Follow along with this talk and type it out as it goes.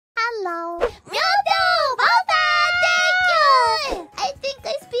Myeow. I think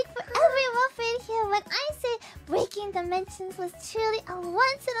I speak for every Wolfie here when I say breaking dimensions was truly a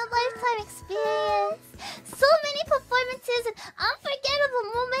once-in-a-lifetime experience. So many performances and unforgettable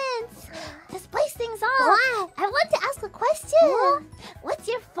moments. To spice things up, What? I want to ask a question. What's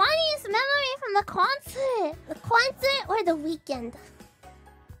your funniest memory from the concert? The concert or the weekend?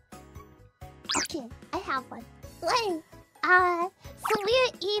 Okay, I have one. When? So we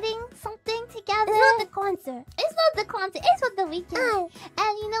were eating something together. It's not the concert. It's not the concert, it's not the weekend.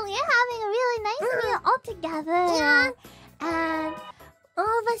 And you know, we were having a really nice meal all together. Yeah. And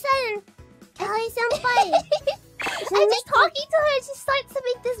All of a sudden, 𝗂𝘃senpai. I'm just talking to her and she starts to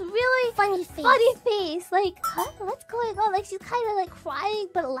make this really Funny face. funny face. Like, huh? What's going on? Like, she's kind of like crying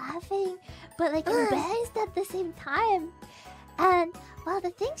but laughing, but like embarrassed at the same time. And well, the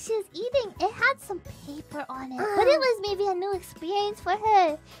thing she was eating, it had some paper on it. But it was maybe a new experience for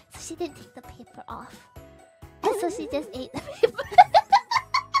her. So she didn't take the paper off. And so she just ate the paper.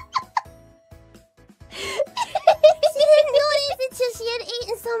 She didn't notice it till she had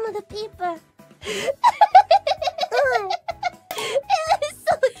eaten some of the paper. It was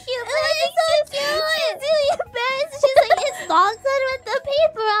so cute. It was so cute. She's really embarrassed. She's like, it's not good with the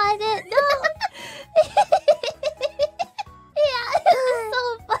paper on it. No. Yeah, it was so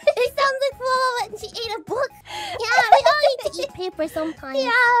funny. It sounds like 𝗂𝗏 and she ate a book. Yeah, we all need to eat paper sometimes.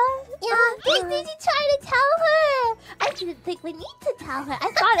 Yeah. Did you try to tell her? I didn't think we need to tell her.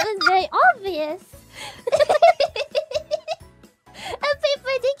 I thought it was very obvious. A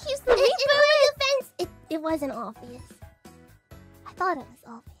paper that keeps the In paper. her defense, it wasn't obvious. I thought it was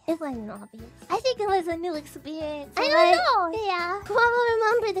obvious. It wasn't obvious. I think it was a new experience. I like, don't know. Yeah. 𝗂𝗏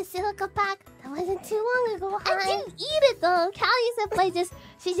remember the silica pack? That wasn't too long ago. I didn't eat it though. 𝗂𝘃senpai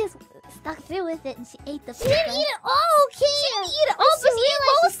she just stuck through with it and she ate the She paper. didn't eat it all, okay? She didn't eat it all, but she ate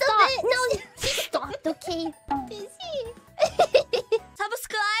most of it. No, she stopped, okay? She.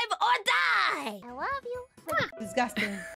 Subscribe or die! I love you. Disgusting.